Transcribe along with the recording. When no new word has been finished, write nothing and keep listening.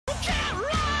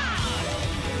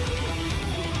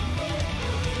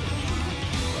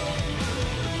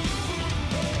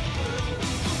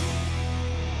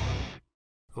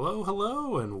Hello,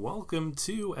 hello, and welcome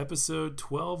to episode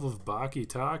 12 of Baki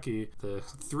Talki, the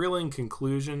thrilling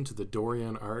conclusion to the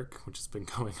Dorian arc, which has been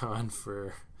going on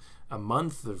for a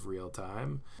month of real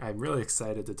time. I'm really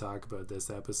excited to talk about this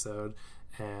episode,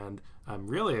 and I'm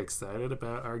really excited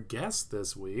about our guest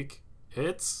this week.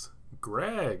 It's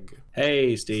Greg.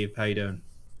 Hey, Steve. How you doing?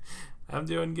 I'm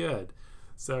doing good.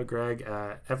 So, Greg,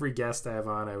 every guest I have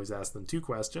on, I always ask them two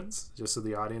questions, just so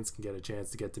the audience can get a chance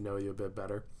to get to know you a bit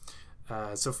better.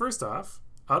 So first off,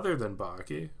 other than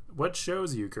Baki, what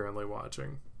shows are you currently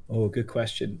watching? Oh, good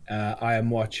question. I am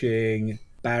watching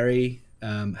Barry,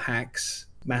 Hacks,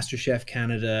 MasterChef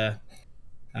Canada.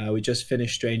 We just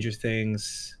finished Stranger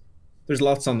Things. There's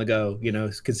lots on the go. You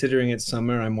know, considering it's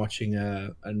summer, I'm watching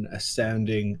an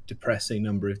astounding, depressing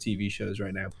number of TV shows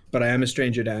right now. But I am a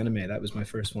stranger to anime. That was my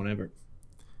first one ever.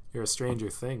 You're a stranger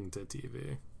thing to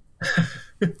TV.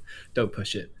 Don't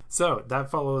push it. So that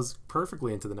follows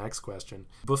perfectly into the next question.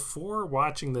 Before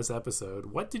watching this episode,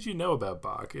 what did you know about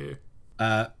Baki?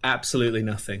 Absolutely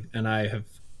nothing. And I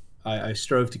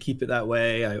strove to keep it that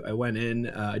way. I went in,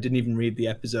 I didn't even read the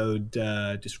episode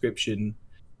description.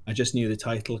 I just knew the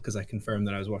title because I confirmed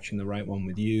that I was watching the right one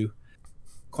with you.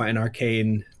 Quite an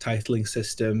arcane titling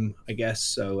system, I guess.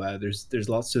 So there's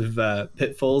lots of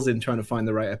pitfalls in trying to find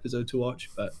the right episode to watch,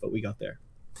 but we got there.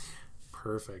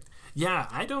 Perfect. Yeah,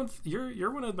 you're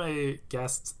one of my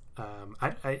guests.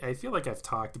 I feel like I've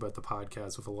talked about the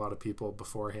podcast with a lot of people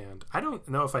beforehand. I don't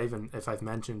know if I've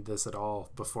mentioned this at all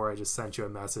before. I just sent you a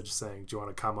message saying, "Do you want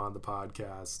to come on the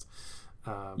podcast?"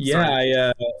 I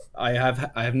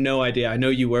have no idea. I know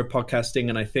you were podcasting,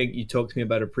 and I think you talked to me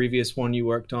about a previous one you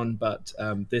worked on, but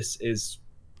this is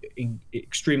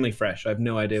extremely fresh. I have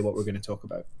no idea what we're going to talk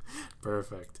about.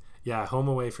 Perfect. Yeah, Home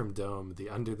Away from Dome, the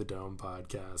Under the Dome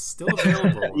podcast, still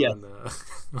available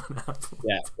on Apple.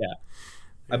 Yeah.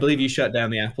 I believe you shut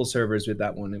down the Apple servers with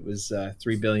that one. It was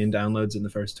 3 billion downloads in the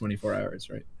first 24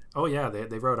 hours, right? Oh, yeah,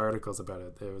 they wrote articles about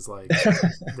it. It was like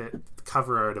the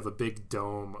cover art of a big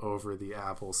dome over the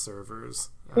Apple servers.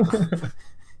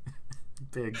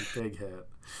 Big hit.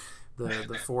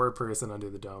 The 4-person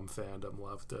Under the Dome fandom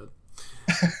loved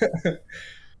it.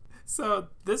 So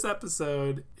this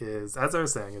episode is, as I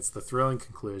was saying, it's the thrilling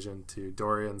conclusion to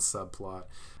Dorian's subplot.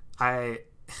 It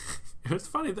was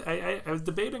funny that I was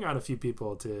debating on a few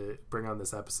people to bring on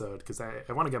this episode because I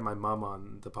want to get my mom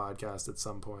on the podcast at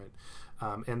some point.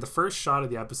 And the first shot of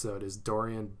the episode is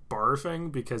Dorian barfing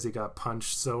because he got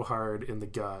punched so hard in the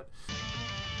gut.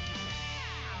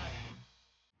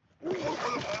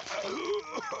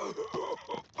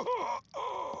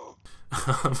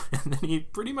 And then he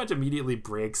pretty much immediately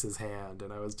breaks his hand,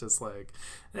 and I was just like,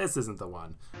 this isn't the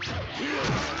one.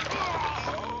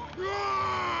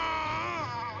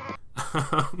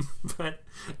 But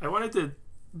I wanted to...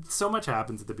 So much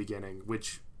happens at the beginning,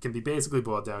 which can be basically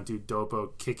boiled down to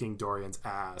Doppo kicking Dorian's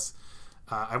ass.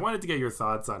 I wanted to get your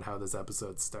thoughts on how this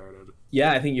episode started.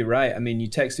 Yeah, I think you're right. I mean, you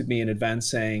texted me in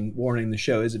advance saying, warning, the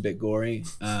show is a bit gory.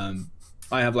 I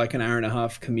have like an hour and a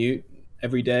half commute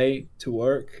every day to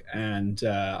work, and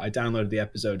I downloaded the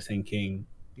episode thinking,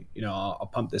 you know,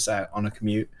 I'll pump this out on a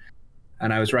commute.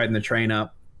 And I was riding the train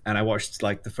up, and I watched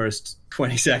like the first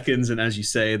 20 seconds, and as you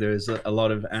say, there's a lot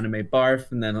of anime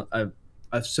barf, and then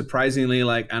a surprisingly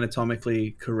like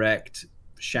anatomically correct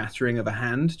shattering of a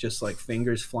hand, just like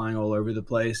fingers flying all over the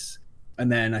place.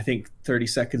 And then I think 30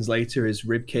 seconds later, his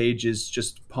rib cage is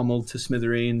just pummeled to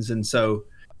smithereens, and so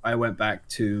I went back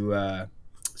to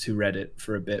Reddit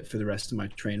for a bit for the rest of my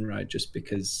train ride, just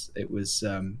because it was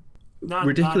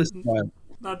ridiculous.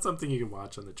 Not something you can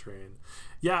watch on the train.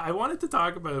 Yeah, I wanted to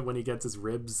talk about when he gets his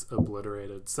ribs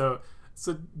obliterated. So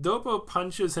Doppo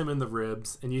punches him in the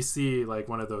ribs, and you see like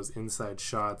one of those inside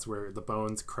shots where the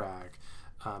bones crack.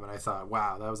 And I thought,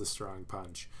 wow, that was a strong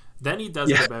punch. Then he does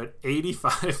it about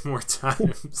 85 more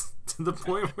times to the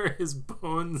point where his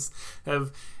bones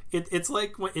have... It's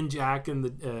like in Jack and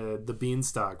the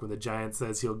Beanstalk when the giant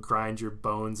says he'll grind your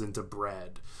bones into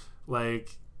bread.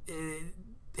 Like,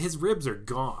 his ribs are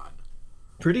gone.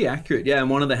 Pretty accurate, yeah. And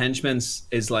one of the henchmen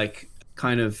is like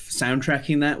kind of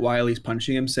soundtracking that while he's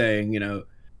punching him, saying, you know,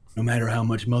 no matter how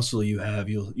much muscle you have,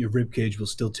 your rib cage will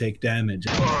still take damage.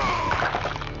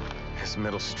 His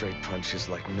middle straight punch is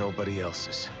like nobody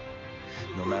else's.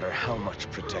 No matter how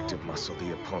much protective muscle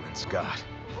the opponent's got,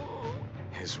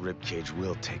 his ribcage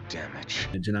will take damage.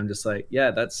 And I'm just like,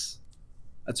 yeah, that's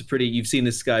a pretty... You've seen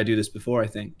this guy do this before, I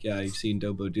think. Yeah, you've seen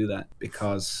Doppo do that.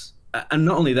 Because... And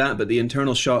not only that, but the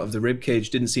internal shot of the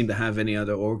ribcage didn't seem to have any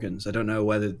other organs. I don't know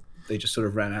whether they just sort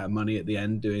of ran out of money at the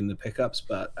end doing the pickups,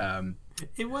 but...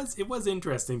 It was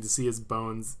interesting to see his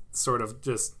bones sort of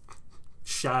just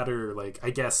shatter, like,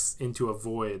 I guess, into a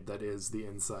void that is the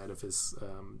inside of his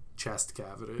chest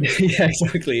cavity. Yeah,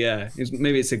 exactly. Yeah,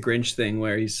 maybe it's a Grinch thing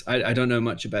where I don't know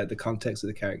much about the context of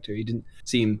the character. He didn't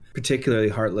seem particularly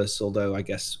heartless, although I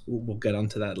guess we'll get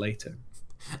onto that later.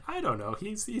 I don't know.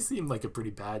 He seemed like a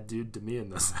pretty bad dude to me in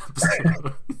this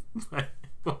episode.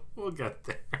 We'll get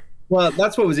there. Well,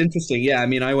 that's what was interesting. Yeah, I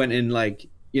mean, I went in like,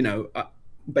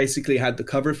 basically had the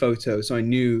cover photo, so I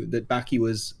knew that Baki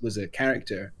was a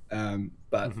character,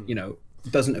 but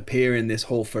doesn't appear in this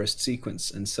whole first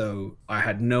sequence, and so I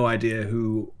had no idea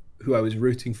who I was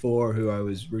rooting for, who I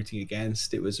was rooting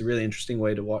against. It was a really interesting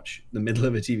way to watch the middle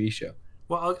of a TV show.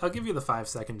 Well, I'll give you the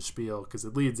 5-second spiel because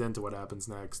it leads into what happens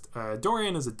next.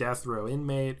 Dorian is a death row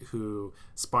inmate who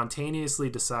spontaneously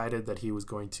decided that he was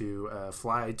going to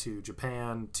fly to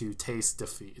Japan to taste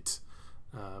defeat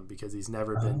because he's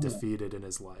never been defeated in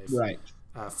his life. Right.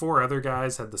 4 other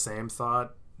guys had the same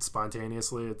thought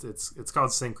spontaneously. It's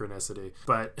called synchronicity,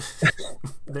 but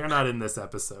they're not in this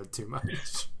episode too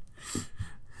much.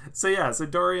 So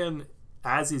Dorian,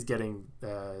 as he's getting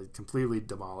completely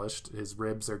demolished, his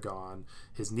ribs are gone,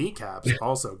 his kneecaps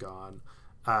also gone.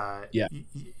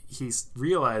 He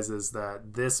realizes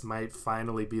that this might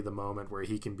finally be the moment where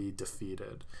he can be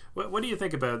defeated. What do you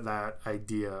think about that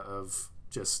idea of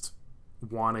just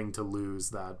wanting to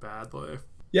lose that badly?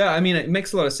 Yeah, I mean, it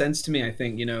makes a lot of sense to me. I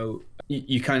think,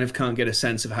 you kind of can't get a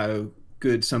sense of how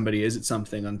good somebody is at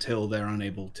something until they're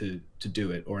unable to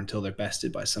do it, or until they're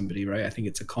bested by somebody, right? I think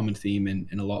it's a common theme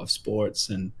in a lot of sports,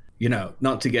 and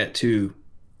not to get too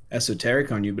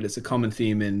esoteric on you, but it's a common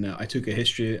theme in I took a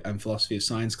history and philosophy of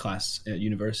science class at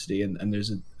university, and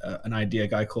there's a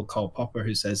guy called Karl Popper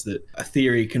who says that a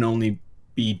theory can only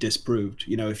be disproved.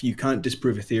 If you can't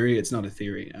disprove a theory, it's not a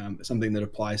theory. Something that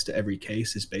applies to every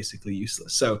case is basically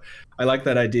useless. So I like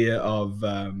that idea of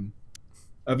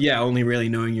only really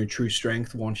knowing your true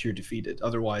strength once you're defeated.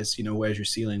 Otherwise, where's your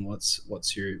ceiling?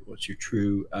 What's your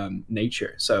true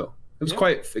nature? So it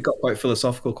got quite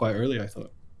philosophical quite early, I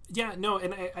thought. Yeah, no,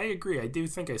 and I agree. I do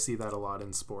think I see that a lot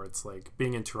in sports, like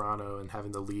being in Toronto and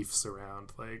having the Leafs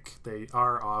around. Like, they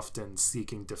are often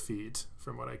seeking defeat,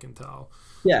 from what I can tell.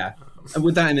 Yeah, and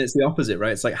with that, and it's the opposite,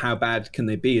 right? It's like, how bad can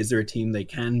they be? Is there a team they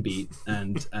can beat?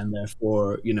 And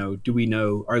therefore, do we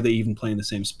know, are they even playing the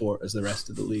same sport as the rest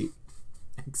of the league?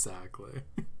 Exactly.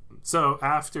 So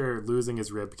after losing his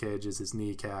rib cages, his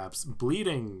kneecaps,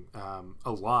 bleeding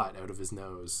a lot out of his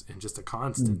nose in just a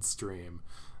constant stream,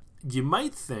 you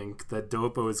might think that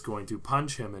Doppo is going to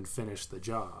punch him and finish the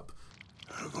job.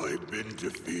 Have I been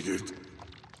defeated?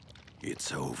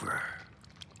 It's over.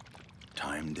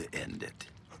 Time to end it.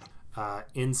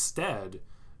 Instead,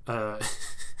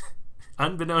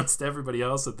 unbeknownst to everybody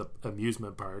else at the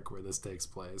amusement park where this takes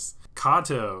place,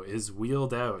 Kato is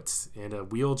wheeled out in a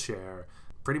wheelchair,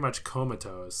 pretty much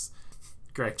comatose.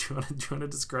 Greg, do you want to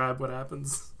describe what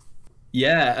happens?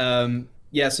 Yeah,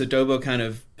 so Doppo kind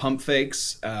of pump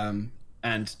fakes, and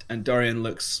Dorian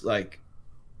looks like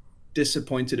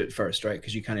disappointed at first, right?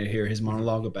 Because you kind of hear his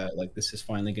monologue about like, this is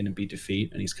finally going to be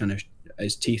defeat, and he's kind of,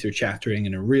 his teeth are chattering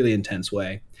in a really intense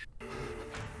way.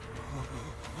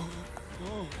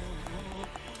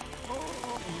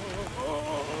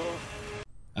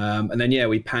 And then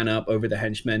we pan up over the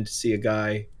henchmen to see a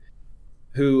guy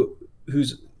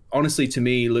who's honestly, to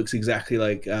me, looks exactly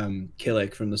like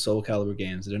Killick from the Soul Calibur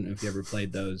games. I don't know if you ever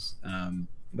played those,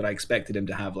 but I expected him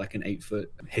to have like an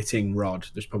 8-foot hitting rod.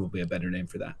 There's probably a better name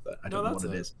for that, but I don't know what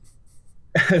it is.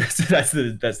 that's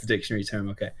the dictionary term.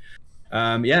 Okay.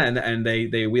 And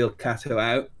they wheel Kato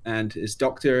out, and his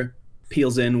doctor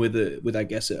peels in with I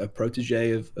guess a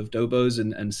protege of Doppo's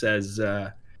and says,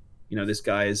 this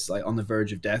guy is like on the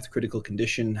verge of death, critical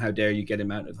condition. How dare you get him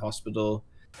out of the hospital?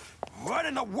 What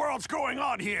in the world's going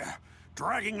on here?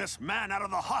 Dragging this man out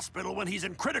of the hospital when he's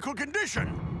in critical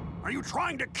condition? Are you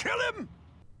trying to kill him?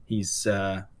 He's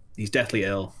deathly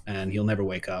ill, and he'll never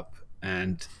wake up.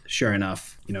 And sure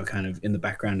enough, kind of in the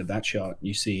background of that shot,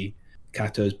 you see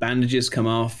Kato's bandages come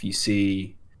off. You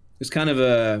see there's kind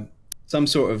of some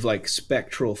sort of like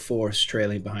spectral force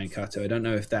trailing behind Kato. I don't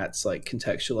know if that's like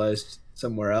contextualized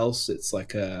somewhere else. It's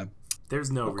like there's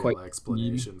no real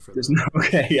explanation for this.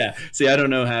 Okay, yeah. See, I don't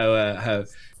know how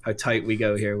tight we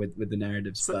go here with the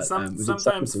narratives. But,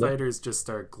 sometimes fighters just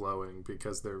start glowing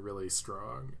because they're really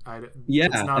strong. And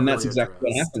that's exactly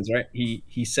what happens, right?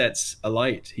 He sets a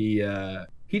light. He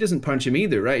doesn't punch him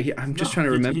either, right? I'm just trying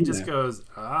to remember. He just goes,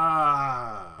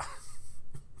 ah.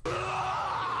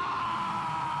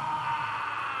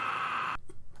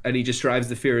 and he just drives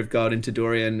the fear of God into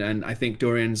Dorian, and I think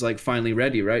Dorian's like finally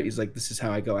ready, right? He's like, this is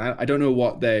how I go out. I don't know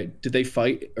what did they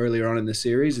fight earlier on in the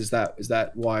series? Is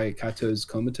that why Kato's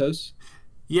comatose?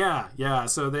 Yeah.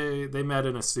 So they met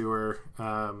in a sewer.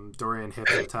 Dorian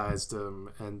hypnotized him,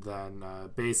 and then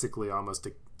basically almost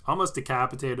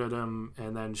decapitated him,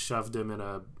 and then shoved him in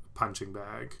a punching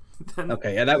bag.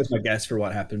 Okay, yeah, that was my guess for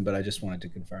what happened, but I just wanted to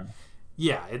confirm.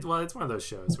 Yeah, it's one of those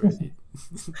shows where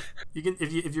you can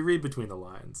if you read between the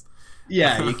lines.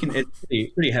 Yeah, you can.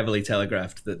 It's pretty heavily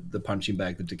telegraphed, the punching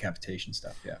bag, the decapitation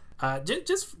stuff. Yeah.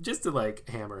 Just to like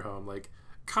hammer home, like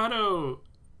Kato,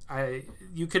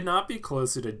 you could not be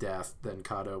closer to death than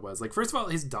Kato was. Like, first of all,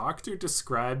 his doctor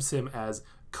describes him as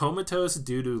comatose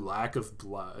due to lack of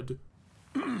blood.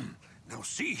 Now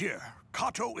see here,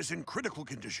 Kato is in critical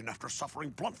condition after suffering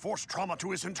blunt force trauma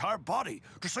to his entire body,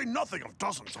 to say nothing of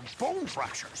dozens of bone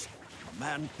fractures. The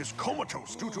man is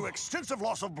comatose due to extensive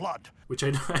loss of blood. Which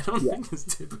I don't think is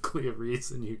typically a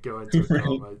reason you go into a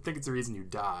coma. I think it's a reason you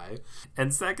die.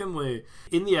 And secondly,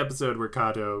 in the episode where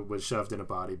Kato was shoved in a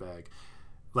body bag,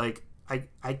 like,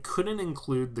 I couldn't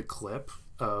include the clip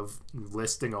of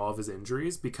listing all of his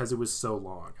injuries because it was so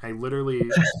long. I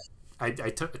literally...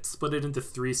 I split it into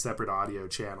 3 separate audio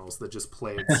channels that just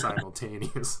played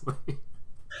simultaneously.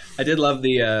 I did love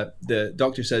the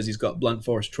doctor says he's got blunt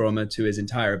force trauma to his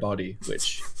entire body,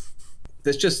 which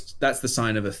that's the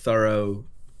sign of a thorough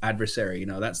adversary. You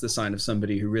know, that's the sign of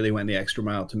somebody who really went the extra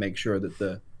mile to make sure that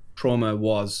the trauma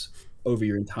was over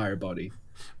your entire body.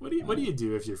 What do you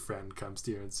do if your friend comes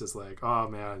to you and it's just like, oh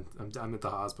man, I'm at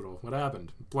the hospital. What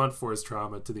happened? Blunt force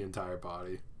trauma to the entire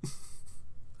body.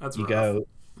 That's rough. You go,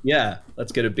 yeah,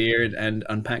 let's get a beer and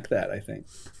unpack that, I think.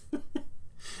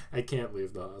 I can't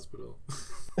leave the hospital.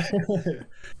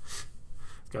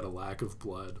 Got a lack of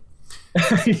blood.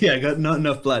 Yeah, got not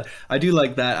enough blood. I do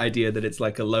like that idea that it's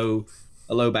like a low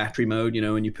battery mode, you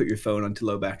know, when you put your phone onto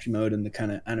low battery mode and the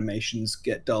kind of animations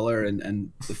get duller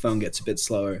and the phone gets a bit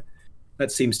slower.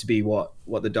 That seems to be what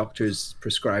the doctors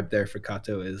prescribed there for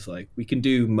Kato is like, we can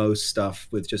do most stuff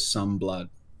with just some blood.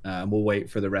 We'll wait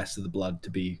for the rest of the blood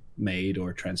to be made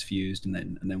or transfused,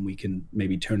 and then we can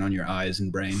maybe turn on your eyes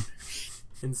and brain.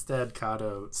 Instead,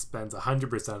 Kato spends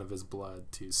 100% of his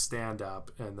blood to stand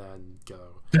up and then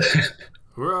go.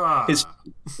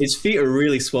 His feet are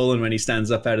really swollen when he stands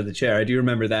up out of the chair. I do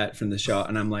remember that from the shot,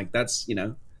 and I'm like, that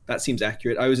seems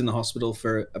accurate. I was in the hospital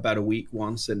for about a week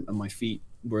once, and my feet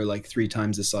were like 3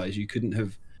 times the size. You couldn't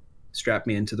have strapped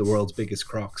me into the world's biggest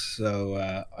Crocs,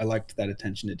 so I liked that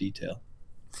attention to detail.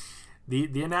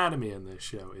 The anatomy in this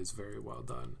show is very well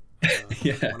done.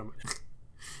 Yeah.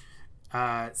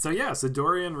 So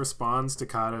Dorian responds to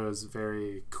Kato's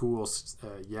very cool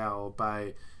yell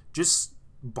by just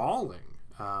bawling,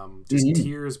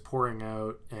 tears pouring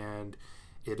out, and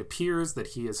it appears that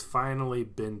he has finally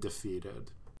been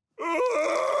defeated.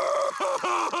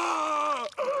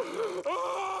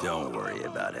 Don't worry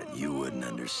about it. You wouldn't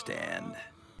understand.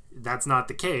 That's not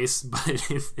the case,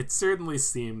 but it certainly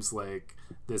seems like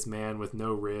this man with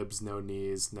no ribs, no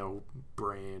knees, no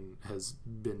brain has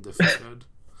been defeated.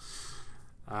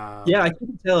 Yeah, I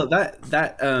couldn't tell that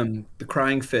the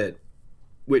crying fit,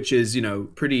 which is, you know,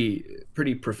 pretty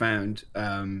profound.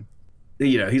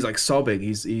 You know, he's like sobbing.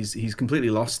 He's completely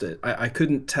lost it. I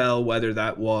couldn't tell whether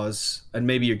that was, and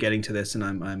maybe you're getting to this, and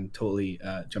I'm totally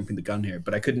jumping the gun here,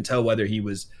 but I couldn't tell whether he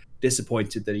was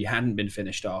disappointed that he hadn't been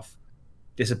finished off,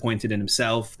 disappointed in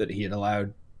himself that he had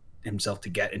allowed himself to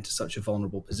get into such a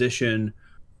vulnerable position,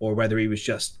 or whether he was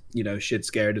just, you know, shit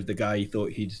scared of the guy he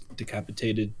thought he'd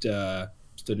decapitated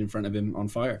stood in front of him on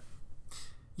fire.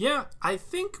 Yeah, I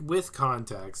think with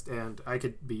context, and I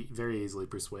could be very easily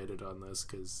persuaded on this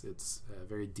because it's a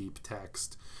very deep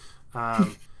text,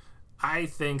 I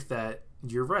think that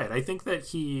you're right. I think that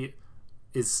he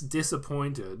is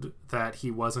disappointed that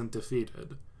he wasn't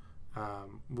defeated.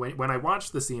 When I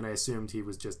watched the scene, I assumed he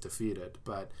was just defeated,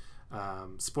 but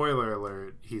spoiler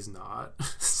alert, he's not.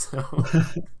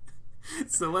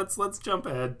 So let's jump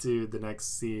ahead to the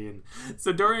next scene.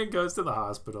 So Dorian goes to the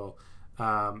hospital,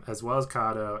 as well as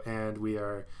Kato, and we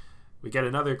get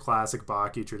another classic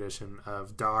Baki tradition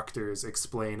of doctors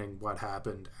explaining what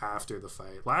happened after the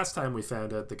fight. Last time we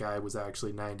found out the guy was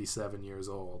actually 97 years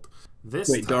old.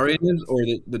 Wait, Dorian is, or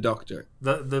the doctor?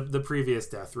 The previous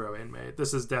death row inmate.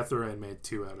 This is death row inmate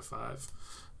 2 out of 5.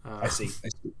 I see.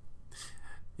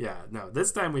 Yeah, no.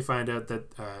 This time we find out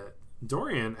that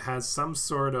Dorian has some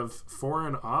sort of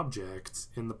foreign object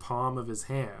in the palm of his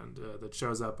hand that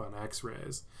shows up on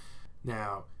X-rays.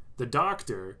 Now, the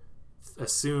doctor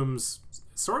assumes,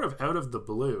 sort of out of the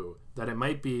blue, that it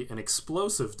might be an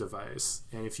explosive device,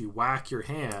 and if you whack your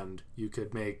hand, you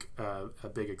could make a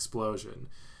big explosion.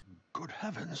 Good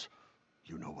heavens.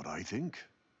 You know what I think?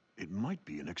 It might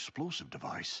be an explosive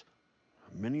device.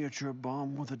 A miniature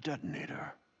bomb with a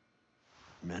detonator.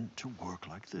 Meant to work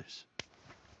like this.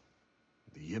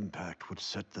 The impact would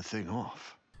set the thing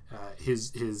off.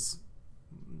 His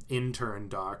intern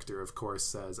doctor, of course,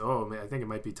 says, "Oh, man, I think it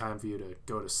might be time for you to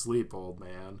go to sleep, old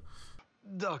man."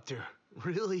 Doctor,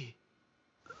 really?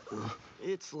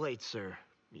 It's late, sir.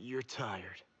 You're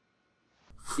tired.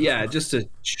 Yeah, just a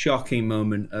shocking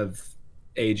moment of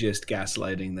ageist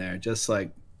gaslighting there. Just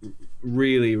like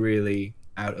really, really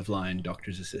out of line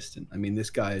doctor's assistant. I mean, this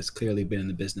guy has clearly been in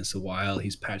the business a while.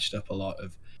 He's patched up a lot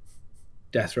of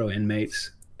death row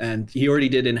inmates. And he already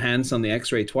did enhance on the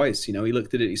x-ray twice. You know, he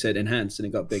looked at it, he said enhance, and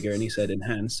it got bigger, and he said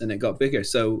enhance, and it got bigger.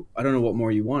 So I don't know what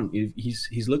more you want.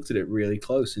 He's looked at it really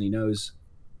close, and he knows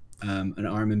an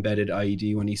arm-embedded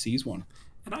IED when he sees one.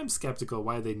 And I'm skeptical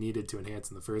why they needed to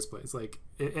enhance in the first place. Like,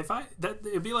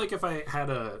 it'd be like if I had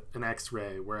an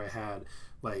x-ray where I had,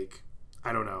 like,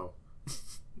 I don't know,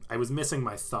 I was missing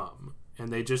my thumb,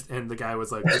 and the guy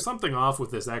was like, "There's something off with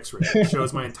this x-ray. It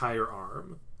shows my entire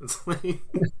arm." It's like...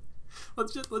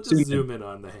 Let's just zoom in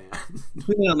on the hand.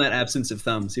 Zoom in on that absence of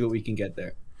thumb. See what we can get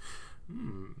there.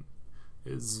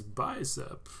 His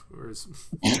bicep, or his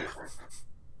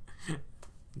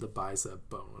the bicep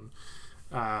bone.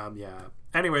 Yeah.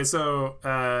 Anyway, so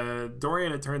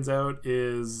Dorian, it turns out,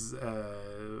 is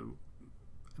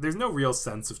there's no real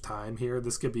sense of time here.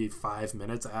 This could be 5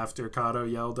 minutes after Kato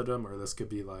yelled at him, or this could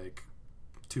be like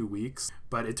 2 weeks.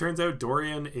 But it turns out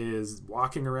Dorian is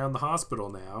walking around the hospital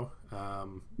now,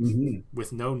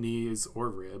 with no knees or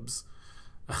ribs.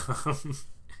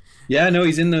 Yeah, no,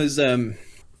 he's in those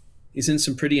he's in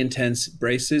some pretty intense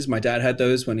braces. My dad had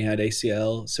those when he had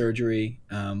ACL surgery.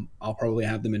 I'll probably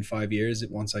have them in 5 years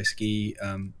once I ski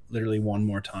literally one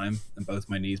more time and both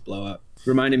my knees blow up.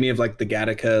 Reminded me of like the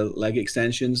Gattaca leg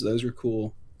extensions. Those were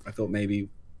cool. I thought maybe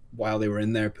while they were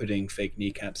in there putting fake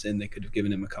kneecaps in, they could have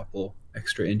given him a couple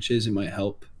extra inches. It might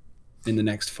help in the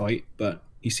next fight, but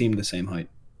he seemed the same height.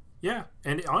 Yeah,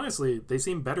 and honestly, they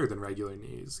seem better than regular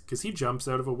knees because he jumps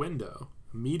out of a window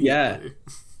immediately. Yeah,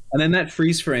 and then that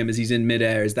freeze frame as he's in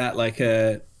midair, is that like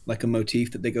a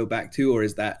motif that they go back to, or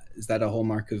is that a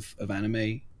hallmark of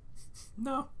anime?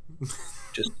 No,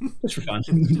 just for fun.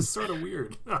 It's just sort of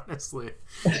weird, honestly.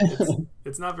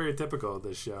 It's not very typical of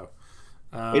this show.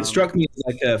 It struck me as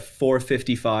like a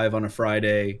 4:55 on a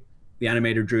Friday. The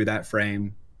animator drew that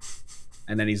frame,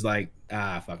 and then he's like,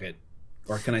 fuck it.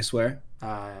 Or can I swear?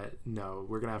 No,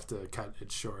 we're gonna have to cut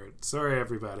it short. Sorry,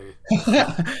 everybody.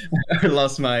 I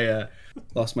lost my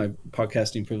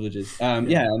podcasting privileges. Yeah,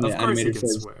 and of the course animator you can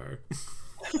says, swear.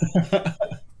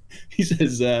 He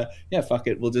says, "Yeah, fuck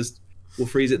it. We'll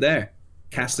freeze it there.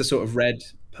 Cast a sort of red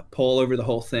pall over the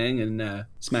whole thing, and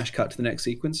smash cut to the next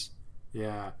sequence."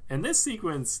 Yeah, and this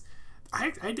sequence,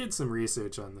 I did some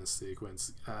research on this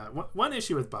sequence. One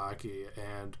issue with Baki,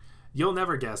 and you'll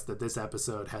never guess that this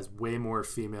episode has way more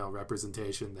female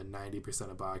representation than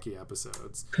 90% of Baki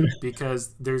episodes,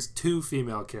 because there's 2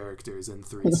 female characters in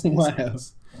 3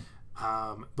 seasons.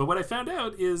 Wow. But what I found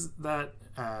out is that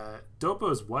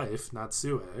Doppo's wife,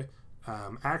 Natsue,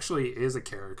 actually is a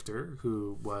character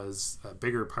who was a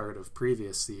bigger part of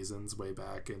previous seasons way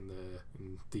back in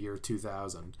the year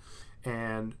 2000.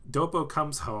 And Doppo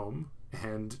comes home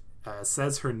and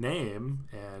says her name,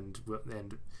 and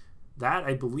that,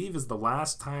 I believe, is the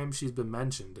last time she's been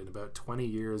mentioned in about 20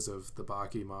 years of the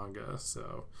Baki manga.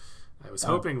 So I was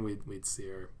hoping we'd see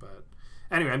her. But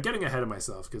anyway, I'm getting ahead of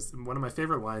myself, because one of my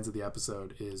favorite lines of the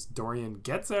episode is Dorian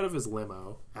gets out of his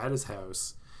limo at his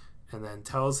house and then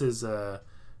tells his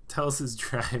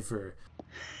driver,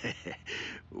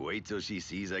 "Wait till she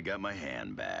sees I got my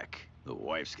hand back. The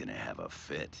wife's gonna have a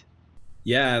fit."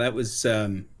 Yeah, that was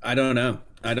I don't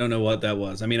know what that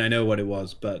was. I mean, I know what it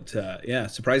was, but yeah,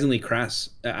 surprisingly crass,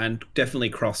 and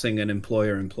definitely crossing an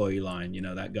employer-employee line. You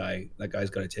know, that guy's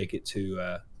got to take it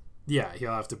to yeah,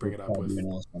 he'll have to bring it up with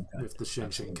the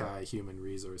Shinshinkai Human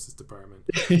Resources Department.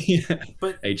 Yeah.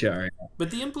 But HR. But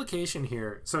the implication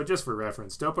here, so just for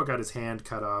reference, Doppo got his hand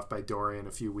cut off by Dorian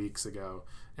a few weeks ago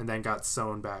and then got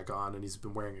sewn back on, and he's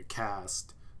been wearing a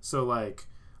cast. So, like,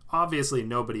 obviously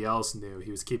nobody else knew.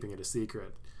 He was keeping it a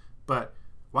secret. But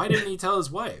why didn't he tell his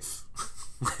wife?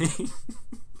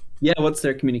 Yeah, what's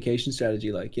their communication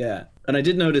strategy like? Yeah. And I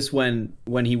did notice when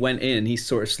he went in, he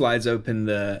sort of slides open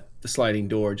the sliding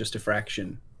door just a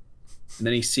fraction, and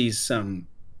then he sees some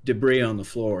debris on the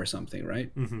floor or something,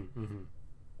 right?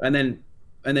 And then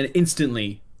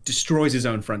instantly destroys his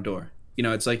own front door. You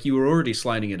know, it's like you were already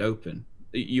sliding it open.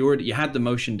 You had the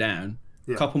motion down.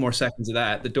 Yeah. A couple more seconds of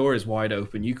that, the door is wide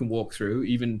open. You can walk through,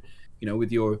 even, you know,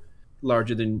 with your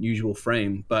larger than usual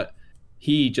frame. But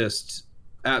he just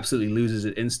absolutely loses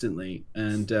it instantly.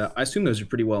 And I assume those are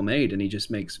pretty well made, and he just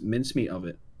makes mincemeat of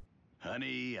it.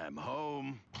 Honey, I'm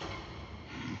home.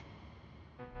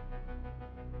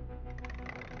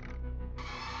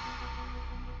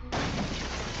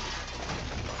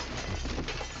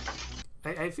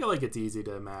 I feel like it's easy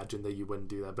to imagine that you wouldn't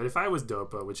do that, but if I was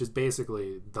Doppo, which is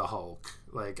basically the Hulk,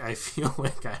 like, I feel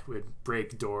like I would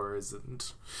break doors and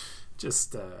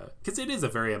just because it is a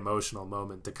very emotional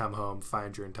moment to come home,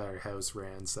 find your entire house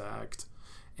ransacked,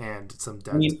 and some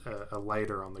a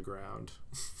lighter on the ground.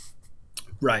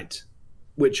 Right,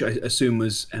 which I assume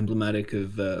was emblematic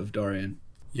of Dorian.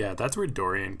 Yeah, that's where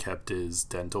Dorian kept his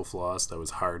dental floss that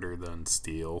was harder than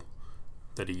steel,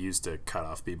 that he used to cut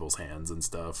off people's hands and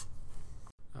stuff.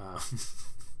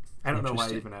 I don't know why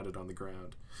I even had it on the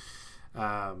ground.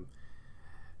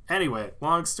 Anyway,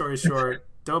 long story short,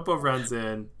 Doppo runs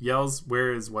in, yells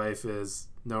where his wife is,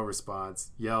 no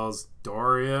response, yells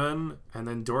Dorian, and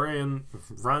then Dorian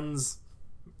runs.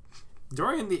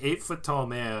 Dorian, the 8-foot tall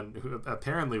man who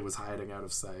apparently was hiding out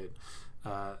of sight,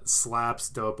 slaps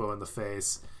Doppo in the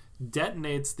face,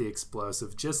 detonates the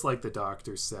explosive just like the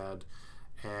doctor said,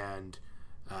 and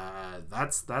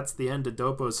that's the end of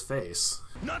Doppo's face.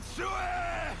 Natsue!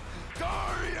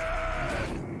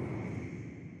 Dorian!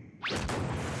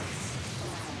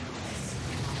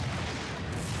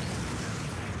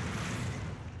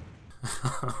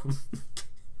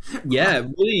 Yeah,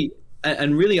 really,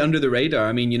 and really under the radar.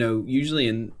 I mean, you know,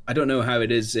 usually I don't know how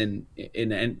it is in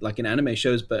like in anime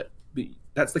shows, but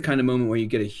that's the kind of moment where you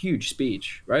get a huge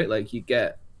speech, right? Like you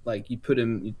put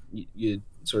him, you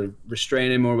sort of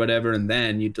restrain him or whatever, and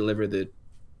then you deliver the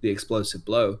explosive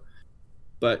blow.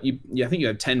 But I think you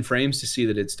have 10 frames to see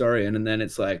that it's Dorian, and then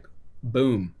it's like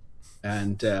boom.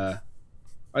 And I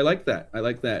like that. I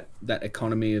like that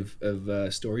economy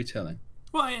of storytelling.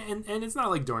 Well, and it's not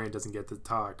like Dorian doesn't get to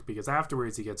talk, because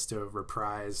afterwards he gets to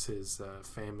reprise his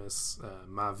famous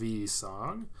Ma Vie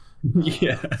song.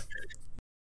 Yeah.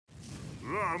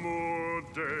 L'amour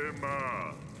de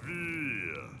ma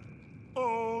vie.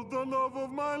 Oh, the love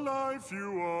of my life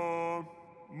you are.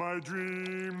 My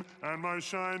dream and my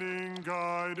shining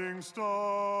guiding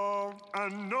star.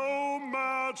 And no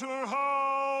matter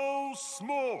how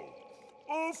small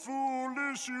or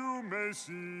foolish you may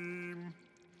seem,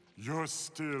 you're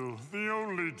still the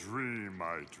only dream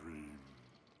I dream.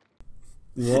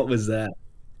 What was that?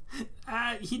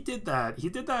 He did that. He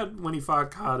did that when he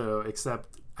fought Kato,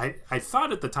 except I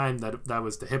thought at the time that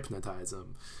was to hypnotize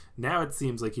him. Now it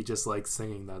seems like he just likes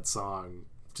singing that song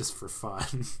just for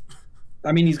fun.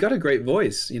 I mean, he's got a great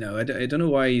voice. You know, I don't know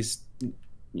why he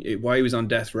was on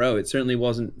death row. It certainly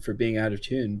wasn't for being out of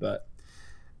tune, but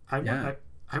I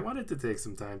wanted to take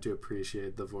some time to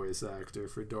appreciate the voice actor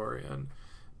for Dorian,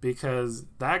 because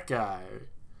that guy,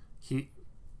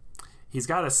 he's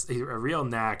got a real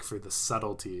knack for the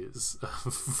subtleties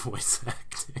of voice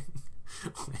acting.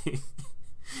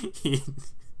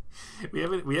 We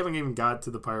haven't even got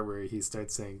to the part where he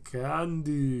starts saying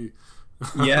candy.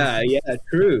 yeah,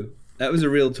 true. That was a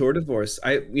real tour de force.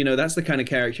 That's the kind of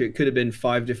character. It could have been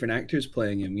 5 different actors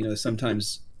playing him. You know,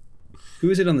 sometimes, who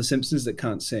is it on The Simpsons that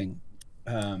can't sing?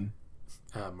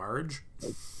 Marge.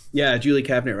 Yeah, Julie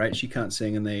Kavner, right? She can't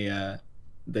sing, and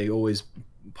they always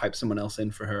pipe someone else in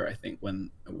for her, I think,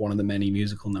 when one of the many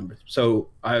musical numbers. So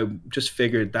I just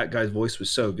figured that guy's voice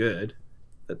was so good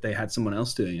that they had someone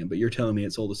else doing it. But you're telling me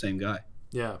it's all the same guy.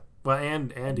 Yeah. Well,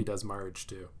 and he does Marge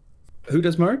too. Who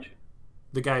does Marge?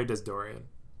 The guy who does Dorian.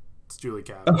 It's Julie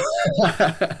Kavner.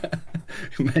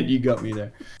 Man, you got me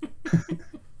there.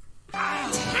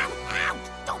 Ow!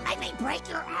 Don't make me break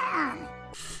your arm!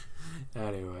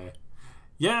 Anyway.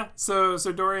 Yeah, so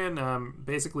Dorian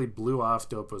basically blew off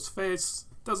Doppo's face,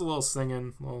 does a little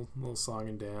singing, little song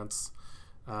and dance.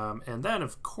 And then,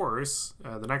 of course,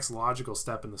 the next logical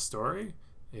step in the story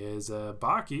is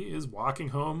Baki is walking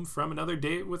home from another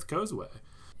date with Kozue.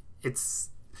 It's...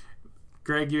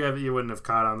 Greg, you wouldn't have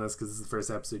caught on this because this is the first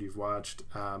episode you've watched.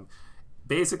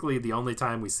 Basically, the only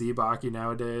time we see Baki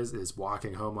nowadays is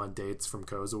walking home on dates from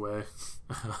Kozue.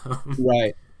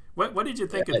 Right. What did you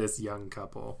think of this young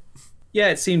couple? Yeah,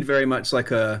 it seemed very much like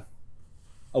a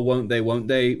won't they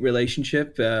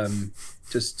relationship.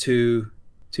 Just two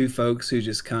folks who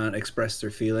just can't express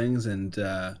their feelings, and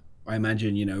I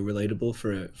imagine, you know, relatable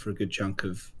for a good chunk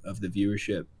of the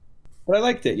viewership. But I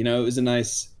liked it. You know, it was a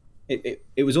nice.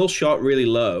 It was all shot really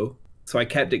low, So I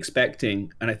kept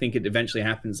expecting, and I think it eventually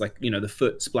happens, like, the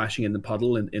foot splashing in the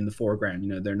puddle in the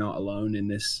foreground. They're not alone in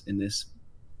this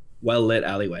well lit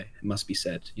alleyway. It must be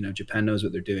said. Japan knows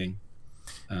what they're doing,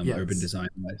 Yes. urban design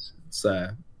wise. It's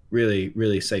a really,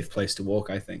 really safe place to walk,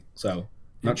 I think. So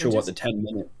not sure what the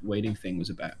 10-minute waiting thing was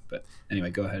about, but anyway,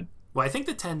 go ahead. Well, I think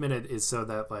the 10-minute is so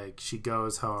that, like, she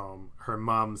goes home, her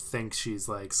mom thinks she's,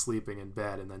 like, sleeping in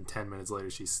bed, and then 10 minutes later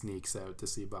she sneaks out to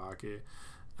see Baki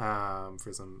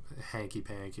for some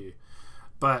hanky-panky.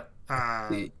 But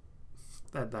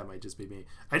that might just be me.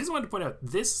 I just wanted to point out,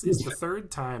 this is the third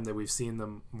time that we've seen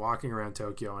them walking around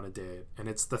Tokyo on a date, and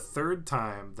it's the third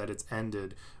time that it's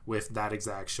ended with that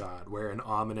exact shot, where an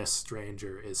ominous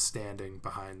stranger is standing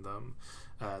behind them.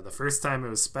 The first time it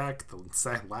was Spec. The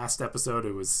last episode,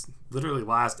 it was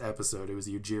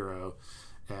Yujiro,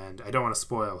 and I don't want to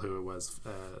spoil who it was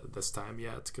this time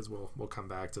yet, because we'll come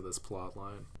back to this plot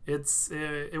line.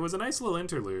 It was a nice little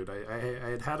interlude.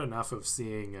 I had enough of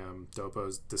seeing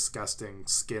Doppo's disgusting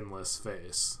skinless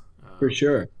face. For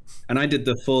sure. And I did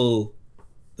the full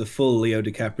Leo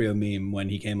DiCaprio meme when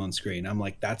he came on screen. I'm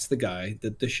like, that's the guy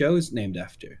that the show is named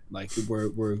after. Like,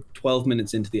 we're 12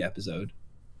 minutes into the episode,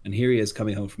 and here he is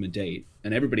coming home from a date,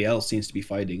 and everybody else seems to be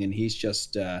fighting, and he's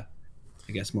just, I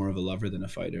guess, more of a lover than a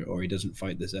fighter, or he doesn't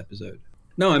fight this episode.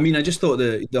 No, I mean, I just thought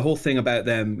the whole thing about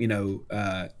them,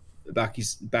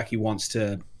 Baki wants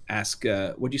to ask,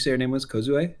 what did you say her name was?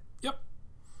 Kozue? Yep.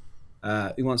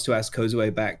 He wants to ask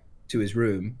Kozue back to his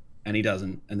room, and he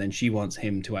doesn't, and then she wants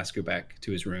him to ask her back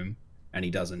to his room, and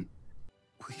he doesn't.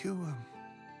 Will you,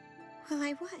 Will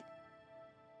I what?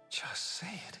 just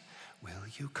say it. Will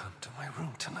you come to my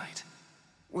room tonight?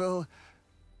 Will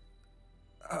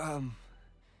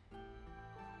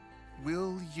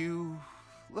you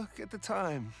look at the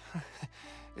time?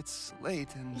 It's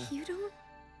late and... You don't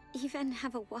even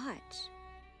have a watch.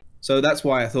 So that's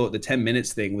why I thought the 10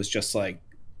 minutes thing was just like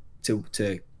to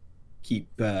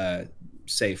keep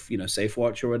safe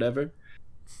watch or whatever.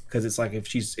 Because it's like if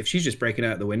she's just breaking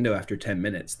out the window after 10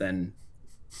 minutes, then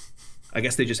I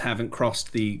guess they just haven't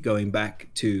crossed the going back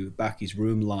to Baki's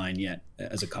room line yet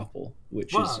as a couple,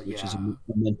 which is a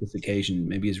momentous occasion.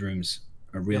 Maybe his room's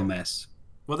a real mess.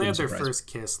 Well, they had their first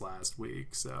kiss last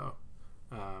week, so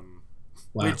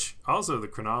Wow. which also the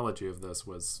chronology of this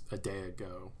was a day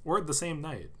ago or the same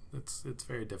night. It's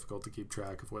very difficult to keep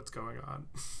track of what's going on.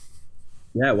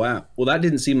 Yeah, wow. Well, that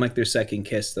didn't seem like their second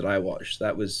kiss that I watched.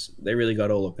 They really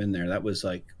got all up in there. That was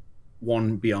like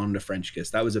one beyond a French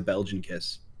kiss. That was a Belgian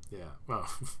kiss. Yeah. Well,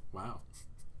 wow.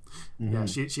 Mm-hmm. Yeah,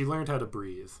 she learned how to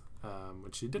breathe,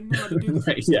 which she didn't know how to do the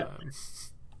first time.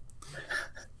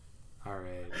 All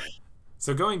right.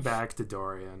 So going back to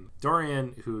Dorian,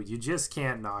 who you just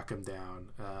can't knock him down.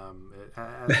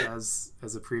 As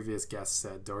a previous guest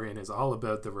said, Dorian is all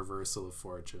about the reversal of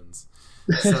fortunes.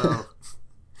 So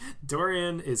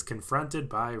Dorian is confronted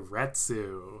by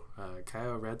Retsu,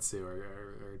 Kaio Retsu,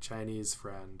 our Chinese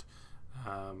friend,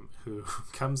 who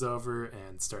comes over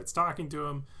and starts talking to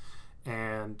him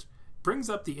and brings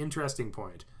up the interesting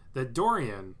point that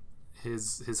Dorian,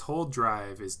 his whole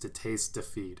drive is to taste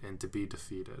defeat and to be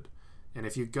defeated. And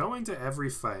if you go into every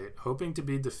fight hoping to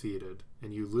be defeated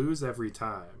and you lose every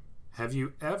time, have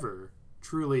you ever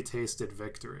truly tasted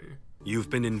victory? You've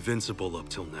been invincible up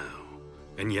till now,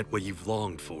 and yet what you've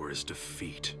longed for is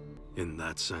defeat. In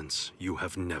that sense, you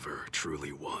have never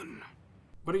truly won.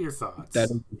 What are your thoughts? I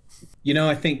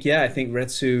think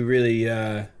Retsu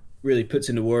really puts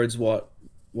into words what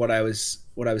I was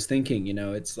thinking.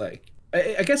 It's like,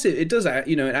 I guess it does,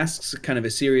 it asks kind of a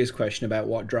serious question about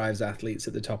what drives athletes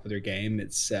at the top of their game.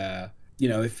 It's,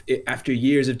 if after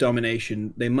years of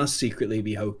domination, they must secretly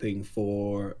be hoping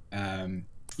for,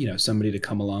 somebody to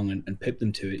come along and pip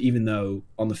them to it, even though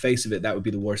on the face of it, that would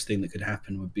be the worst thing that could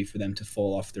happen, would be for them to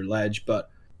fall off their ledge. But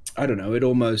I don't know, it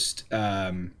almost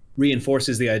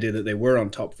reinforces the idea that they were on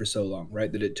top for so long,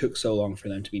 right? That it took so long for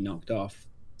them to be knocked off.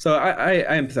 So I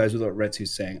empathize with what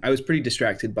Retsu's saying. I was pretty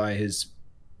distracted by his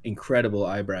incredible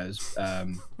eyebrows, but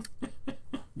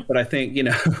I think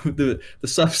the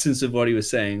substance of what he was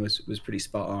saying was pretty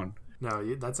spot on.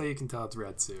 No, that's how you can tell it's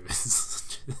Retsu.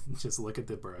 Just look at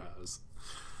the brows.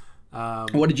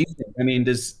 What did you think? I mean,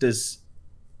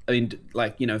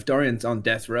 if Dorian's on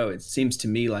death row, it seems to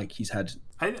me like he's had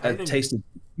a taste of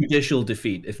judicial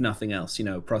defeat, if nothing else.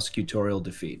 Prosecutorial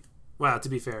defeat. Well, to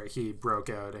be fair, he broke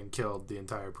out and killed the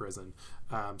entire prison.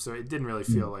 So it didn't really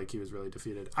feel like he was really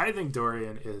defeated. I think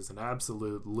Dorian is an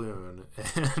absolute loon,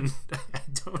 and I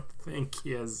don't think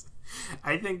he is.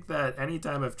 I think that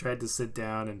anytime I've tried to sit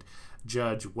down and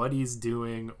judge what he's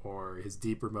doing or his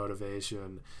deeper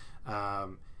motivation,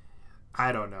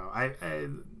 I don't know.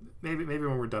 maybe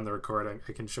when we're done the recording,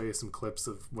 I can show you some clips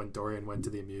of when Dorian went to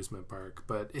the amusement park.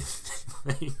 But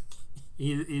like,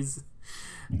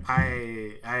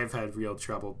 I've had real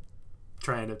trouble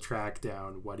trying to track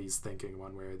down what he's thinking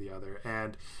one way or the other,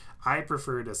 and I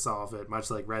prefer to solve it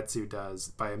much like Retsu does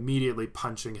by immediately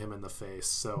punching him in the face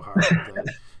so hard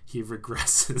that he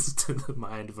regresses to the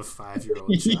mind of a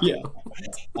 5-year-old child. Yeah.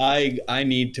 I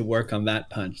need to work on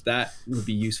that punch. That would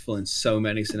be useful in so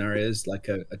many scenarios, like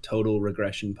a total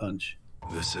regression punch.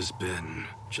 This has been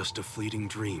just a fleeting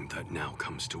dream that now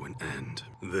comes to an end.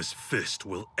 This fist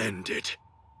will end it.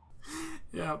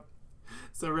 Yeah.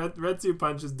 So Retsu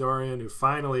punches Dorian, who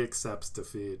finally accepts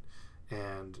defeat.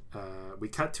 And we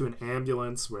cut to an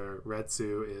ambulance where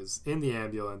Retsu is in the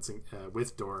ambulance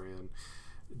with Dorian.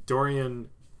 Dorian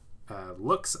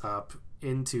looks up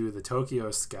into the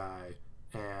Tokyo sky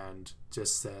and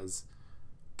just says,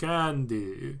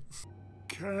 "Candy."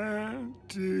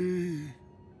 Candy.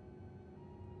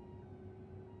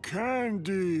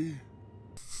 Candy.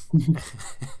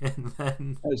 And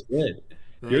then That was good.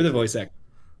 You're the voice actor.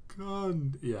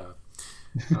 Yeah.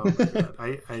 Oh my god.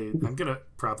 I'm gonna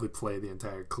probably play the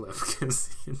entire clip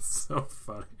because it's so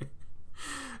funny.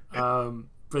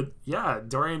 But yeah,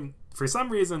 Dorian for some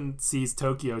reason sees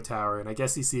Tokyo Tower, and I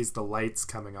guess he sees the lights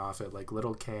coming off it like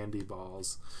little candy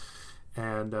balls,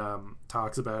 and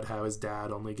talks about how his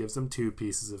dad only gives him 2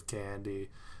 pieces of candy.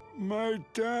 My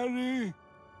daddy,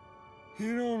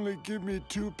 he'd only give me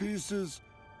 2 pieces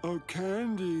of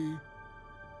candy.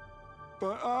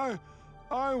 But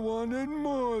I wanted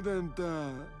more than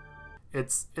that.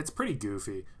 It's pretty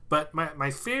goofy, but my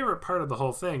favorite part of the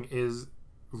whole thing is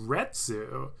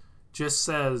Retsu just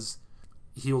says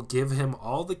he'll give him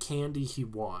all the candy he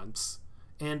wants,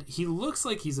 and he looks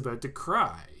like he's about to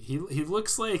cry. He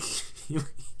looks like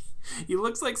he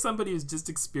looks like somebody who's just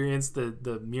experienced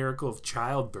the miracle of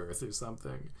childbirth or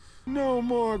something. No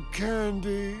more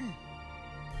candy.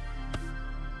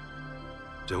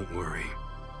 Don't worry.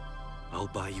 I'll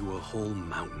buy you a whole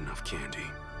mountain of candy.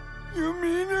 You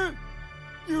mean it?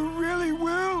 You really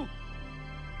will?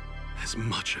 As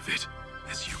much of it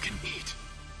as you can eat.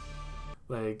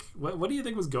 Like, what do you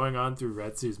think was going on through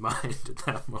Retsu's mind at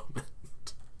that moment?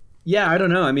 Yeah, I don't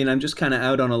know. I mean, I'm just kind of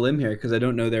out on a limb here because I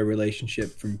don't know their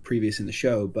relationship from previous in the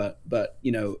show. But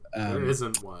you know, there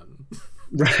isn't one.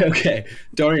 Right? Okay.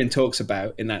 Dorian talks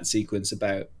about in that sequence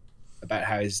about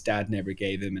how his dad never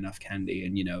gave him enough candy,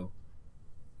 and you know,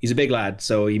 he's a big lad,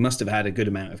 so he must have had a good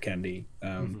amount of candy.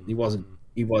 He wasn't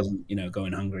you know,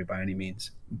 going hungry by any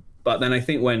means. But then I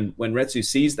think when Retsu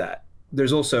sees that,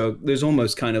 there's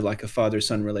almost kind of like a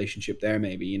father-son relationship there.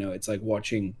 Maybe, you know, it's like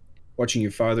watching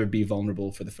your father be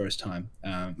vulnerable for the first time.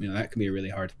 You know, that can be a really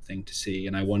hard thing to see.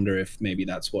 And I wonder if maybe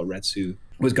that's what Retsu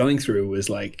was going through, was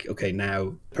like, okay,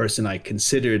 now person I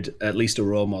considered at least a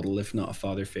role model, if not a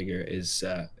father figure, is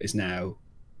now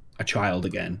a child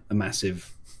again, a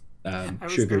massive I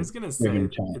was gonna say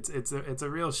it's a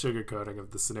real sugarcoating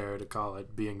of the scenario to call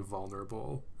it being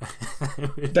vulnerable.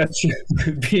 That's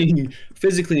being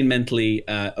physically and mentally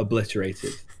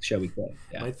obliterated, shall we say?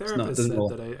 Yeah, my therapist said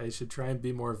that I should try and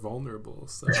be more vulnerable.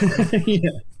 So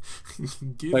yeah,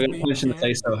 give I got me punched in the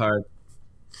face so hard,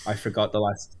 I forgot the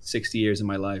last 60 years of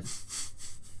my life.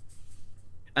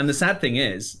 And the sad thing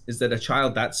is that a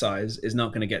child that size is not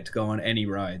going to get to go on any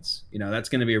rides. You know, that's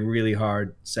going to be a really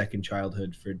hard second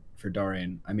childhood for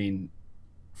Dorian. I mean,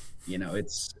 you know,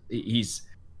 he's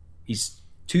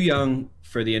too young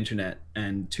for the internet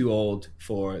and too old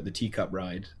for the teacup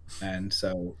ride. And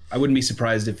so I wouldn't be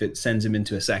surprised if it sends him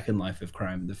into a second life of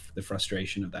crime, the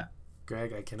frustration of that.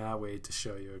 Greg, I cannot wait to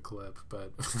show you a clip,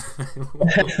 but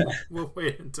we'll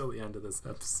wait until the end of this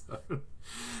episode.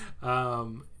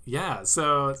 Yeah,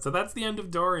 so that's the end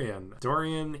of Dorian.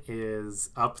 Dorian is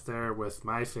up there with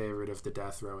my favorite of the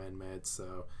death row inmates.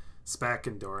 So Speck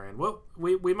and Dorian. Well,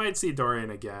 we might see Dorian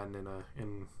again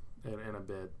in a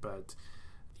bit, but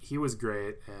he was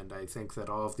great, and I think that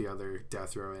all of the other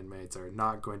death row inmates are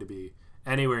not going to be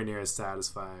anywhere near as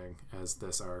satisfying as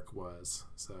this arc was.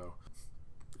 So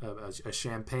a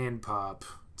champagne pop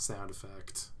sound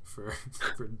effect for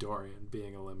Dorian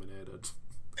being eliminated.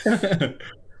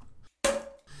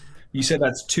 You said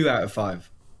that's 2 out of 5.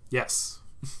 Yes.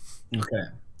 Okay.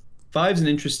 5's an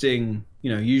interesting, you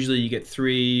know, usually you get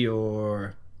 3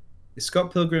 or... Is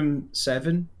Scott Pilgrim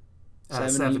 7?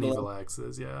 7 evil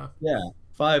X's, yeah. Yeah.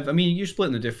 5. I mean, you're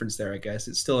splitting the difference there, I guess.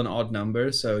 It's still an odd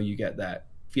number, so you get that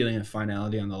feeling of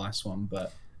finality on the last one,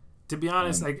 but... To be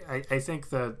honest, I think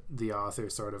that the author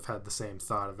sort of had the same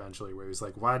thought eventually, where he was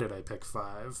like, why did I pick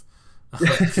 5?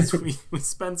 Because we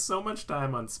spend so much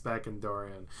time on Spec and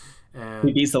Dorian. And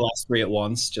He beats the last three at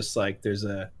once, just like there's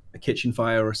a kitchen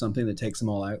fire or something that takes them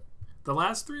all out. the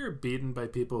last three are beaten by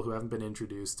people who haven't been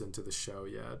introduced into the show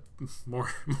yet. More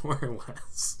or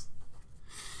less.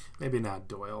 Maybe not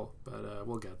Doyle, but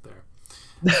we'll get there.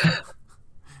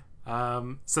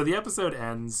 So the episode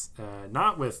ends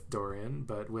not with Dorian,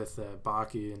 but with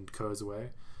Baki and Kozue.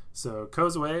 So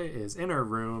Kozue is in her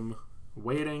room,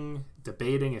 waiting,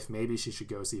 debating if maybe she should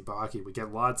go see Baki. We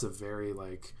get lots of very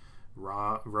like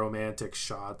romantic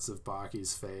shots of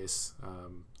Baki's face.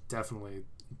 Definitely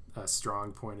a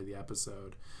strong point of the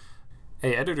episode.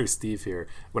 Hey, Editor Steve here.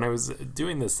 When I was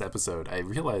doing this episode, I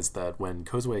realized that when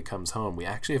Kozue comes home, we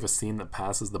actually have a scene that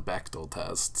passes the Bechdel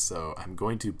test, so I'm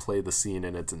going to play the scene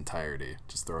in its entirety.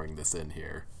 Just throwing this in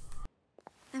here.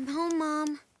 I'm home,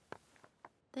 Mom.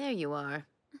 There you are.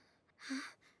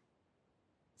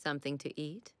 Something to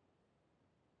eat?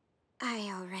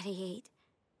 I already ate.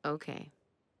 Okay.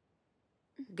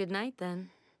 Good night, then.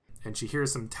 And she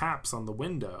hears some taps on the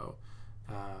window.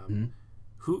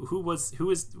 What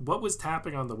was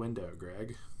tapping on the window,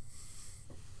 Greg?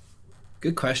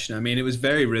 Good question. I mean, it was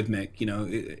very rhythmic. You know,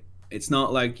 it's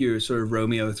not like you're sort of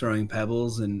Romeo throwing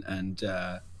pebbles and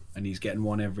he's getting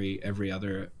one every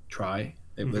other try.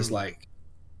 It was like,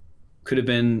 could have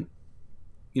been,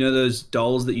 you know, those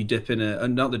dolls that you dip in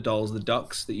not the dolls, the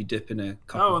ducks that you dip in a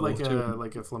cup of water.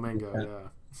 like a flamingo.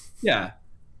 Yeah,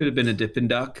 could have been a dipping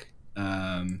duck.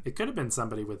 It could have been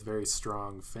somebody with very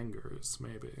strong fingers,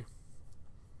 maybe.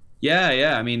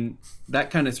 Yeah. I mean,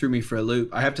 that kind of threw me for a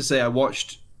loop. I have to say, I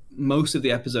watched most of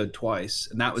the episode twice,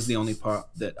 and that was the only part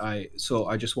that I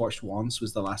just watched once.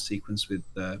 Was the last sequence with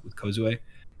Kozue.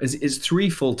 It's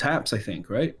 3 full taps, I think,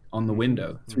 right, on the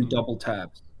window, 3 double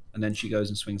taps, and then she goes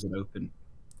and swings it open,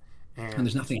 and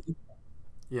there's nothing.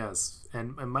 Yes,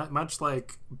 and much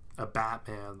like a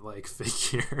Batman-like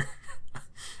figure,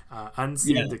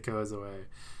 unseen to Kozue,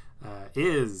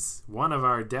 is one of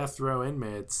our death row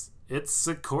inmates. It's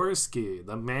Sikorsky,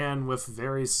 the man with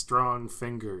very strong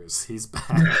fingers. He's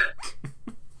back.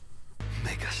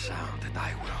 Make a sound and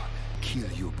I will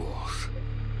kill you both.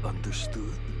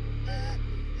 Understood?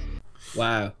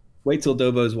 Wow. Wait till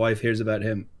Dobbo's wife hears about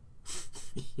him.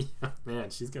 Yeah, man,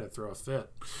 she's going to throw a fit.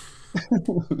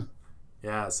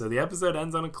 Yeah, so the episode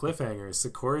ends on a cliffhanger.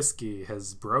 Sikorsky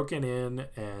has broken in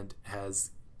and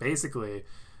has basically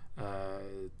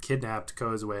kidnapped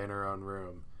Kozue in her own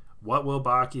room. What will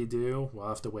Baki do? We'll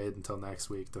have to wait until next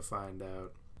week to find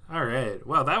out. All right.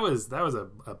 Well, that was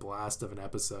a blast of an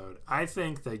episode. I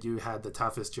think that you had the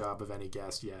toughest job of any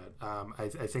guest yet. I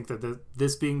think that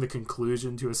this being the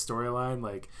conclusion to a storyline,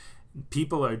 like,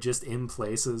 people are just in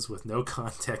places with no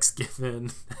context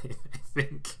given.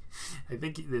 I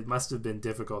think it must have been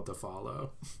difficult to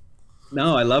follow.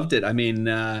 No, I loved it. I mean,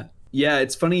 yeah,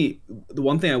 it's funny. The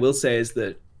one thing I will say is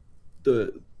that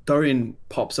the Dorian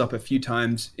pops up a few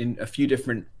times in a few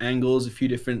different angles, a few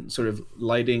different sort of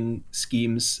lighting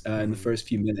schemes in the first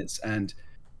few minutes, and it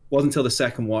wasn't until the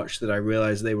second watch that I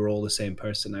realized they were all the same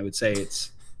person. I would say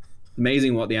it's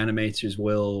amazing what the animators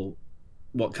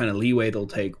what kind of leeway they'll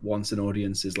take once an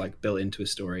audience is like built into a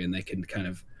story and they can kind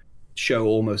of show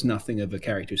almost nothing of a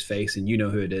character's face and you know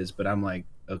who it is, but I'm like,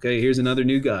 okay, here's another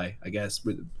new guy. I guess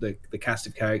the cast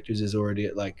of characters is already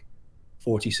at like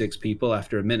 46 people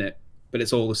after a minute, but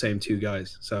it's all the same 2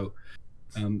 guys. So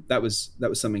that was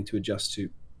something to adjust to.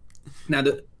 Now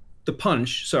the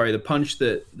punch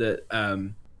that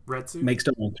Retsu makes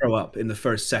Dorian throw up in the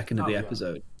first second of the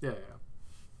episode. Yeah.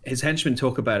 His henchmen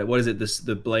talk about it. What is it?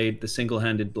 The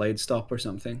single-handed blade stop or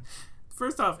something?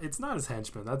 First off, it's not his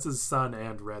henchman. That's his son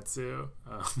and Retsu.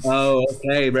 Oh,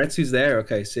 okay. Retsu's there.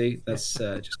 Okay, see, that's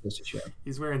just goes to show.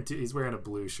 He's wearing a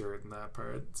blue shirt in that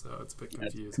part, so it's a bit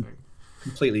confusing.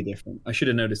 Completely different. I should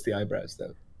have noticed the eyebrows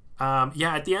though.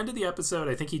 Yeah, at the end of the episode,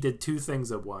 I think he did 2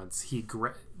 things at once.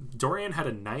 Dorian had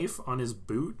a knife on his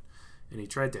boot, and he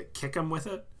tried to kick him with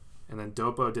it. And then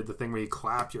Doppo did the thing where you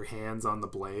clap your hands on the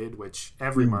blade, which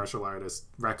every martial artist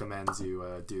recommends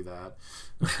you do that.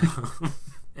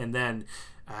 And then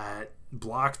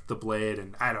blocked the blade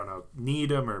and, I don't know, kneed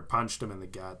him or punched him in the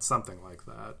gut, something like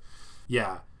that.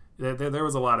 Yeah, there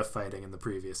was a lot of fighting in the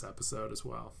previous episode as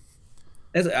well.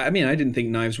 I mean, I didn't think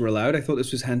knives were allowed. I thought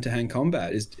this was hand-to-hand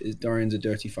combat. Is Dorian's a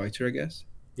dirty fighter, I guess?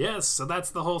 Yes, so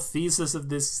that's the whole thesis of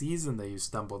this season that you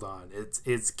stumbled on.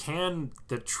 It's can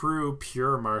the true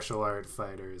pure martial art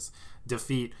fighters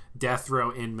defeat death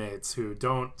row inmates who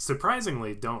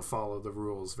surprisingly don't follow the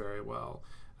rules very well.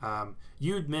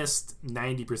 You'd missed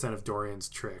 90% of Dorian's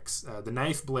tricks. The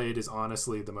knife blade is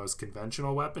honestly the most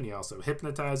conventional weapon. He also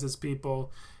hypnotizes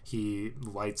people. He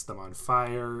lights them on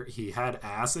fire. He had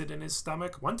acid in his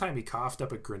stomach. One time he coughed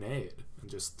up a grenade and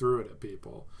just threw it at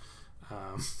people.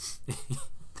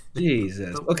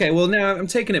 Jesus. Okay, well now I'm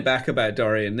taking it back about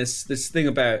Dorian. This thing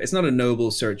about it's not a noble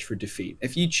search for defeat.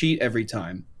 If you cheat every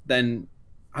time, then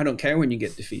I don't care when you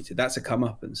get defeated. That's a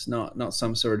comeuppance, not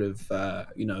some sort of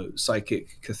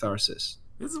psychic catharsis.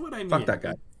 This is what I mean. Fuck that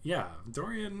guy. Yeah,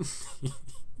 Dorian.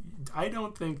 I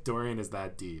don't think Dorian is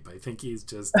that deep. I think he's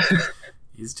just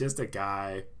a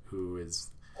guy who is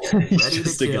ready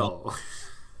to kill.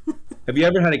 Have you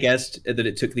ever had a guess that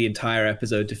it took the entire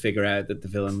episode to figure out that the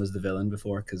villain was the villain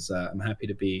before? Because I'm happy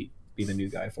to be the new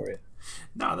guy for you.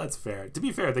 No, that's fair. To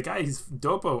be fair, the guy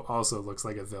Doppo also looks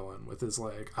like a villain with his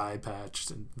like eye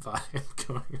patched and vibe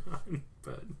going on.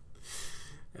 But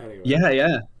anyway.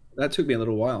 Yeah. That took me a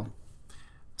little while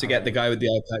to get the guy with the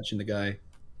eye patch and the guy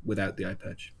without the eye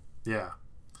patch. Yeah.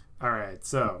 All right.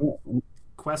 So,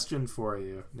 question for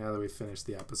you now that we've finished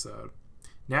the episode.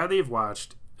 Now that you've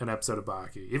watched an episode of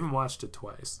Baki, even watched it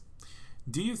twice,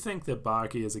 do you think that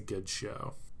Baki is a good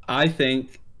show? I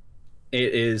think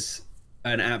it is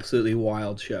an absolutely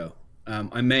wild show.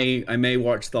 I may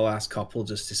watch the last couple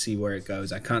just to see where it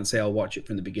goes. I can't say I'll watch it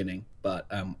from the beginning, but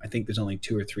I think there's only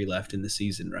 2 or 3 left in the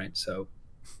season, right? So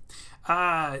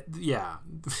yeah.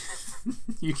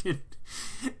 You could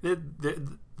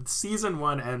the season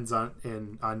 1 ends on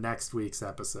next week's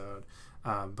episode.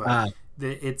 But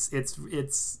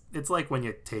it's like when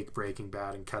you take Breaking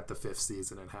Bad and cut the 5th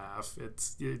season in half.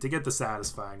 It's to get the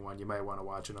satisfying one, you might want to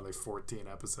watch another 14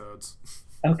 episodes.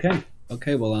 Okay.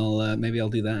 Well, maybe I'll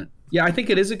do that. Yeah, I think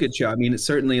it is a good show. I mean, it's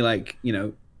certainly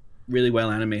really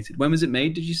well animated. When was it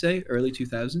made? Did you say early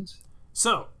 2000s?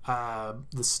 So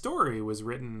the story was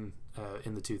written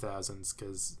in the 2000s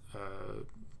because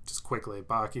just quickly,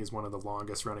 Baki is one of the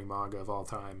longest running manga of all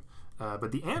time.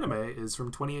 But the anime is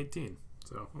from 2018.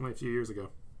 So only a few years ago.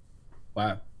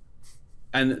 Wow.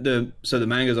 And the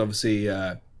manga is obviously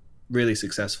really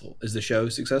successful. Is the show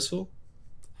successful?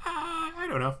 I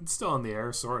don't know. It's still on the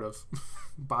air, sort of.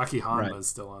 Baki Hanma is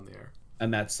still on the air.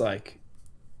 And that's like,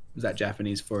 is that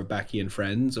Japanese for Baki and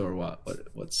Friends, or what?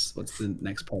 What's the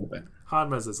next part of it?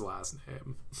 Hanma's his last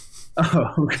name.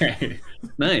 Oh, okay.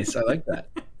 Nice. I like that.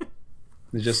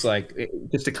 It's just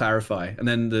to clarify, and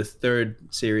then the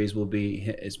 3rd series will be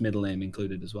his middle name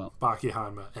included as well. Baki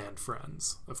Hanma and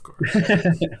Friends, of course.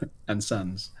 And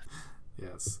Sons.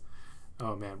 Yes.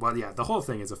 Oh man. Well, yeah. The whole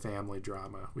thing is a family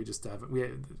drama. We just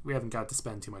haven't got to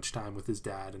spend too much time with his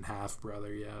dad and half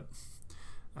brother yet.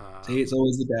 See, it's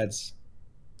always the dads.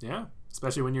 Yeah,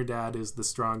 especially when your dad is the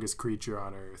strongest creature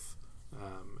on Earth,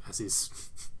 as he's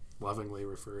lovingly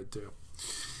referred to.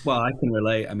 Well, I can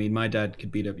relate. I mean, my dad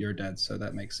could beat up your dad, so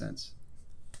that makes sense.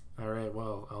 All right.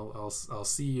 Well, I'll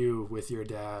see you with your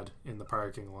dad in the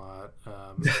parking lot.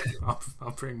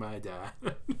 I'll bring my dad.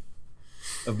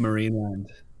 Of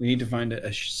Marineland. We need to find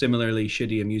a similarly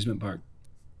shitty amusement park.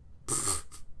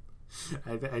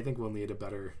 I think we'll need a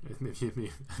better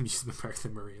amusement park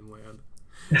than Marineland.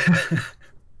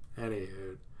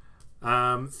 Anywho.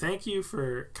 Thank you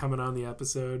for coming on the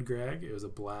episode, Greg. It was a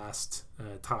blast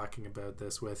talking about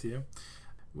this with you.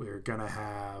 We're gonna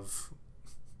have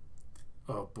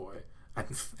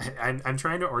I'm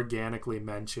trying to organically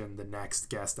mention the next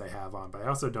guest I have on, but I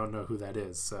also don't know who that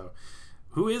is. So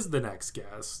who is the next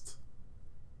guest?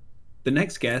 The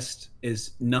next guest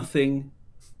is nothing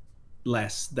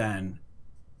less than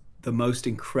the most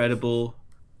incredible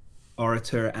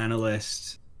orator,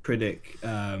 analyst, critic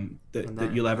that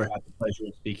you'll ever have the pleasure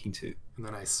of speaking to. And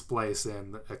then I splice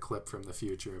in a clip from the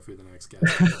future of who the next guest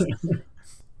is.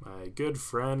 My good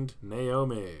friend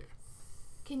Naomi.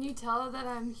 Can you tell that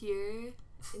I'm here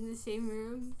in the same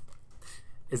room?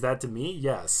 Is that to me?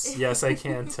 Yes. Yes, I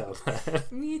can tell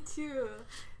that. Me too.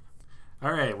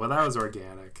 All right. Well, that was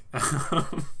organic.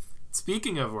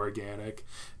 Speaking of organic,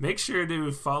 make sure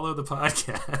to follow the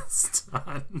podcast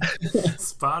on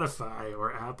Spotify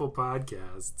or Apple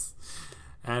Podcasts.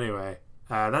 Anyway,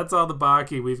 that's all the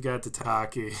Baki we've got to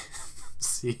talkie.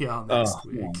 See y'all next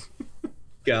week.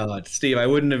 God, Steve, I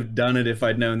wouldn't have done it if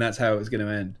I'd known that's how it was going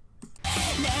to end.